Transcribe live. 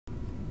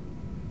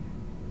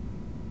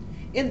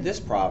In this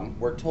problem,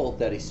 we're told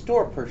that a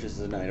store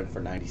purchases an item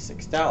for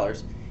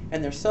 $96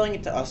 and they're selling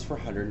it to us for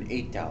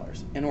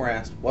 $108, and we're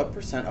asked what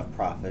percent of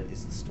profit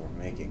is the store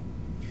making.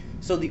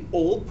 So the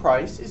old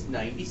price is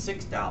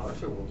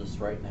 $96, or we'll just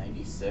write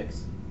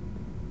 96,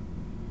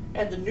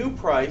 and the new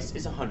price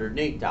is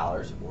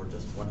 $108, or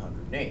just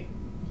 108.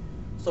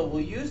 So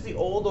we'll use the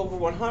old over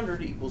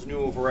 100 equals new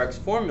over x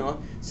formula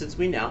since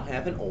we now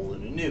have an old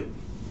and a new.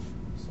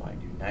 So I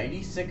do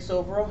 96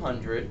 over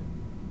 100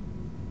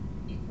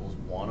 equals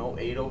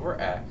 108 over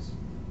x.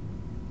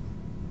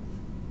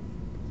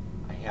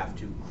 I have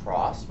to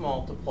cross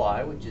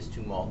multiply, which is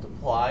to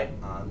multiply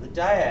on the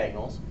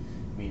diagonals,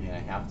 meaning I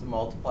have to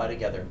multiply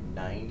together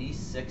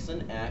 96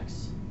 and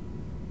x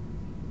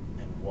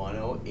and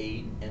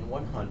 108 and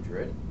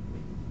 100,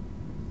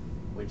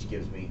 which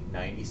gives me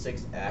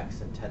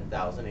 96x and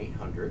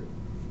 10,800.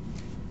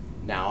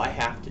 Now I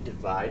have to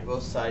divide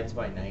both sides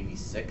by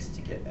 96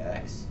 to get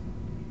x.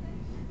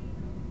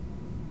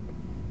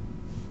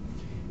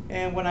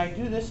 And when I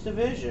do this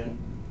division,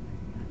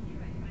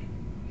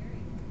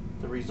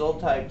 the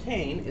result I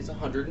obtain is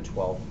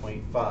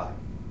 112.5.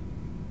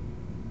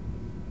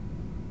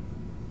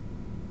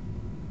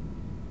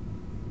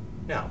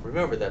 Now,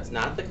 remember, that's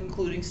not the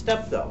concluding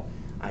step, though.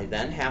 I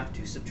then have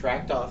to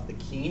subtract off the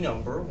key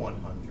number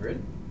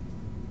 100,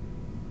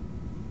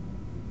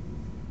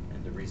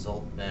 and the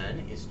result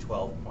then is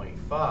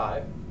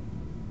 12.5,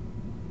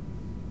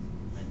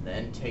 and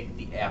then take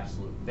the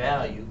absolute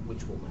value,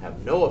 which will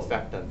have no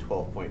effect on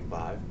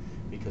 12.5,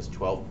 because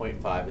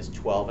 12.5 is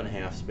 12 and a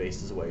half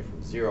spaces away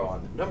from 0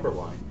 on the number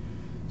line.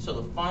 So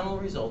the final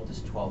result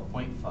is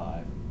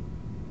 12.5%.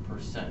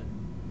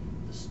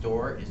 The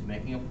store is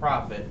making a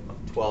profit of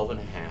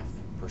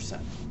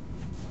 12.5%.